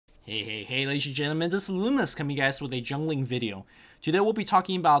Hey, ladies and gentlemen, this is Luminous coming guys with a jungling video. Today we'll be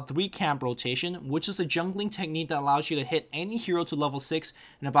talking about 3 camp rotation, which is a jungling technique that allows you to hit any hero to level 6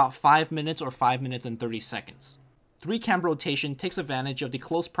 in about 5 minutes or 5 minutes and 30 seconds. 3 camp rotation takes advantage of the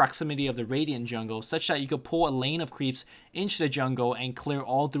close proximity of the Radiant jungle such that you could pull a lane of creeps into the jungle and clear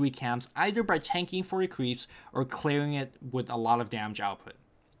all 3 camps either by tanking for your creeps or clearing it with a lot of damage output.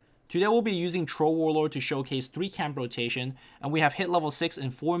 Today we'll be using Warlord to showcase 3 camp rotation, and we have hit level 6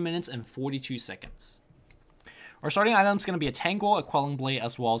 in 4 minutes and 42 seconds. Our starting item is going to be a Tangle, a Quelling Blade,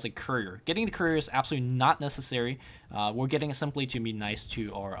 as well as a Courier. Getting the Courier is absolutely not necessary. We're getting it simply to be nice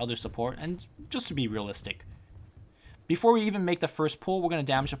to our other support and just to be realistic. Before we even make the first pull, we're going to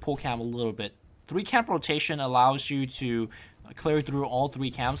damage the pull camp a little bit. 3 camp rotation allows you to clear through all 3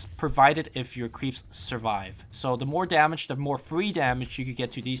 camps, provided if your creeps survive. So the more damage, the more free damage you could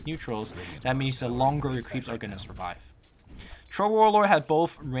get to these neutrals, that means the longer your creeps are going to survive. Warlord had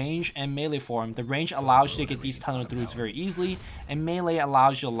both range and melee form. The range allows you to get these tunnel throughs very easily, and melee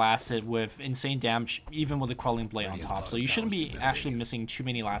allows you to last it with insane damage, even with the Quelling Blade on top. So you shouldn't be actually missing too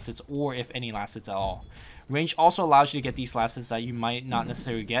many last hits, or if any last hits at all. Range also allows you to get these last hits that you might not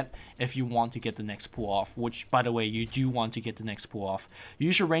necessarily get if you want to get the next pull off, which, by the way, you do want to get the next pull off.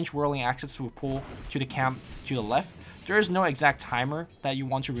 Use your range whirling access to pull to the camp to the left. There is no exact timer that you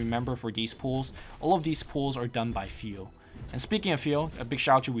want to remember for these pulls. All of these pulls are done by feel. And speaking of feel, a big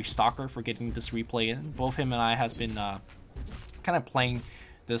shout out to Restalker for getting this replay in. Both him and I has been kind of playing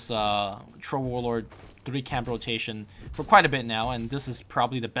this Warlord 3 camp rotation for quite a bit now, and this is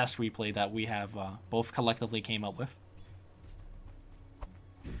probably the best replay that we have both collectively came up with.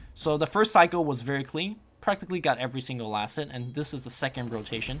 So the first cycle was very clean, practically got every single last hit, and this is the second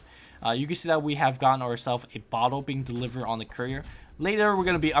rotation. You can see that we have gotten ourselves a bottle being delivered on the Courier. Later we're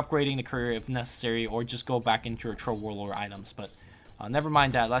going to be upgrading the Courier if necessary, or just go back into your Warlord items, but never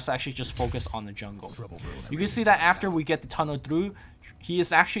mind that. Let's actually just focus on the jungle. You can see that after we get the tunnel through, he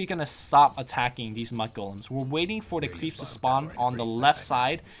is actually going to stop attacking these mud golems. We're waiting for the creeps to spawn on the left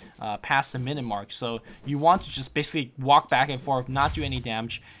side past the minute mark. So you want to just basically walk back and forth, not do any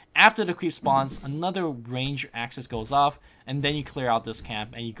damage. After the creep spawns, another range access goes off, and then you clear out this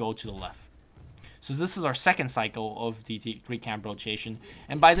camp and you go to the left. So this is our second cycle of the 3 camp rotation,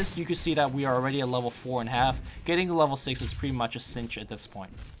 and by this you can see that we are already at level 4.5. Getting to level 6 is pretty much a cinch at this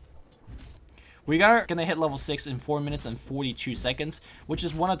point. We are going to hit level 6 in 4 minutes and 42 seconds, which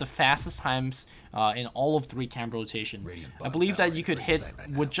is one of the fastest times in all of 3 camp rotation. I believe that you could hit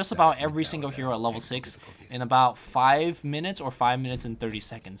with just about every single hero at level 6 in about 5 minutes or 5 minutes and 30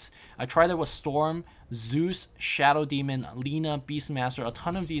 seconds. I tried it with Storm, Zeus, Shadow Demon, Lina, Beastmaster, a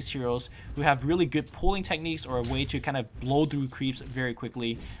ton of these heroes who have really good pulling techniques or a way to kind of blow through creeps very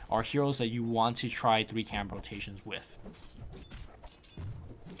quickly are heroes that you want to try 3 camp rotations with.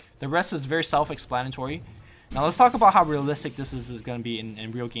 The rest is very self-explanatory. Now let's talk about how realistic this is going to be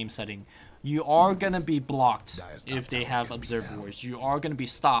in real game setting. You are going to be blocked if they have observed wards. You are going to be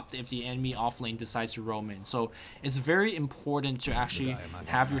stopped if the enemy offlane decides to roam in. So it's very important to actually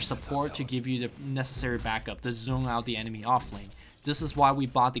have your support to give you the necessary backup to zone out the enemy offlane. This is why we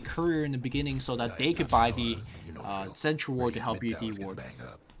bought the Courier in the beginning, so that they could buy the Sentry Ward to help you de-ward.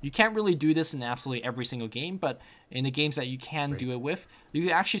 You can't really do this in absolutely every single game, but in the games that you can do it with, you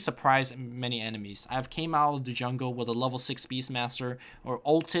can actually surprise many enemies. I've came out of the jungle with a level 6 Beastmaster, or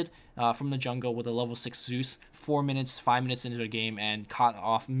ulted from the jungle with a level 6 Zeus, 4 minutes, 5 minutes into the game, and caught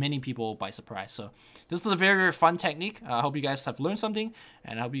off many people by surprise. So this is a very, very fun technique. I hope you guys have learned something,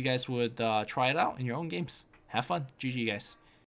 and I hope you guys would try it out in your own games. Have fun. GG, guys.